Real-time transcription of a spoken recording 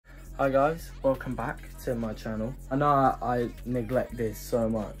Hi guys, welcome back to my channel. I know I neglect this so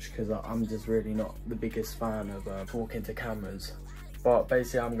much because I'm just really not the biggest fan of talking to cameras. But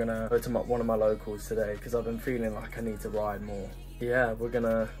basically I'm gonna go to one of my locals today because I've been feeling like I need to ride more. Yeah, we're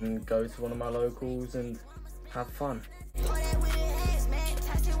gonna go to one of my locals and have fun.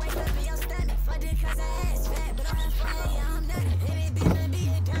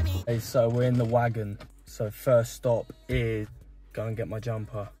 Okay, so we're in the wagon. So first stop is go and get my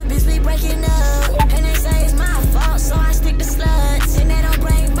jumper. Bitch, we breaking up, and they say it's my fault, so I stick to sluts, and they don't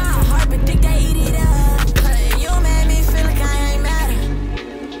break my heart, but think they eat it up. You made me feel like I ain't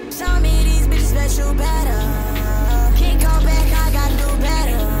matter. Show me these bitches that you better. Can't go back, I gotta do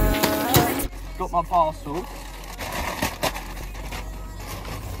better. Got my parcel.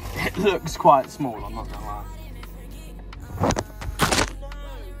 It looks quite small, I'm not gonna lie.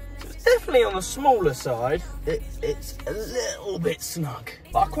 Definitely on the smaller side. It's a little bit snug,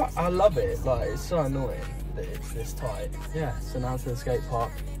 but I love it. Like, it's so annoying that it's this tight. Yeah, so now to the skate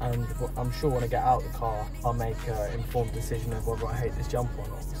park, and I'm sure when I get out of the car I'll make an informed decision of whether I hate this jump or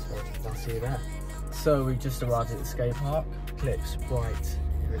not. So I'll see you there. So we've just arrived at the skate park. Clips right.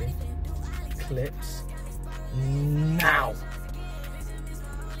 You ready? Clips now.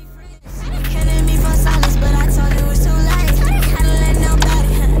 Killing me for silence, but I told you it was too late. Had to let nobody.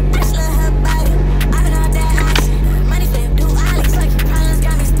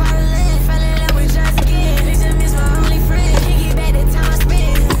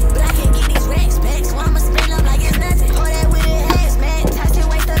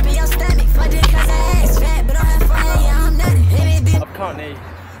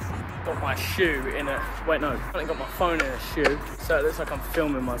 Got my shoe in a, wait no, I haven't got my phone in a shoe, so it looks like I'm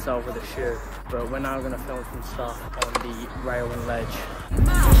filming myself with a shoe, but we're now going to film some stuff on the rail and ledge.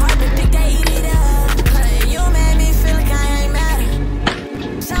 My heart, but think they eat it up. You made me feel like I ain't matter.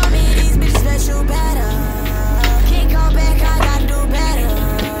 Show me these bitches that you better. Can't go back, I gotta do better.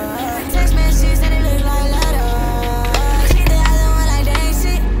 Text messages and it look like letters. Treat the other one like they ain't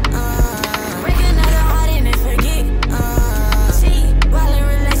shit. Break another heart and they forget. See, while in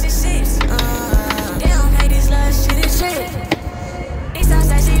relationships, they don't pay this love shit is shit. It's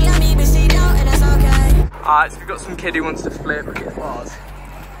outside, she love me, but she don't, and that's okay. Alright, so we've got some kid who wants to flip. Look at bars.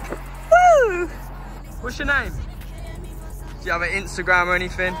 Woo! What's your name? Do you have an Instagram or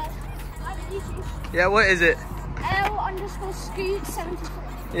anything? I have YouTube. Yeah, what is it? L_scoot74.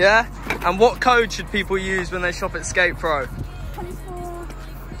 Yeah? And what code should people use when they shop at Skate Pro? 24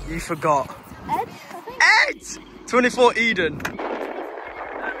 You forgot. Ed, I think. Ed! 24 Eden.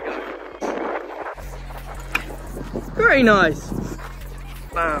 Very nice.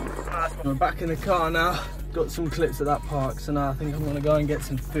 Bam. We're back in the car now. Got some clips at that park, so now I think I'm gonna go and get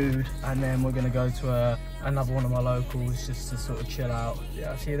some food, and then we're gonna go to another one of my locals just to sort of chill out.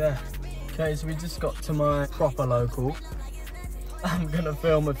 Yeah, I'll see you there. Okay, so we just got to my proper local. I'm gonna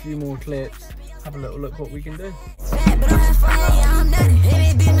film a few more clips, have a little look what we can do.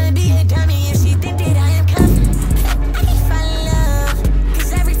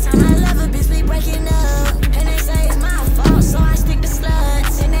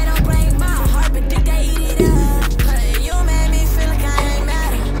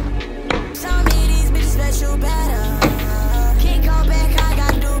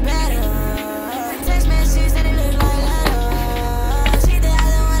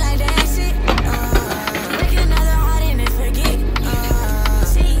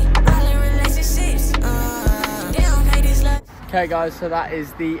 Okay guys, so that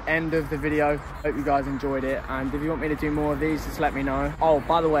is the end of the video. Hope you guys enjoyed it, and if you want me to do more of these, just let me know. Oh,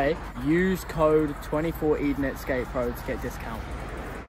 by the way, use code 24Eden at Skate Pro to get discount.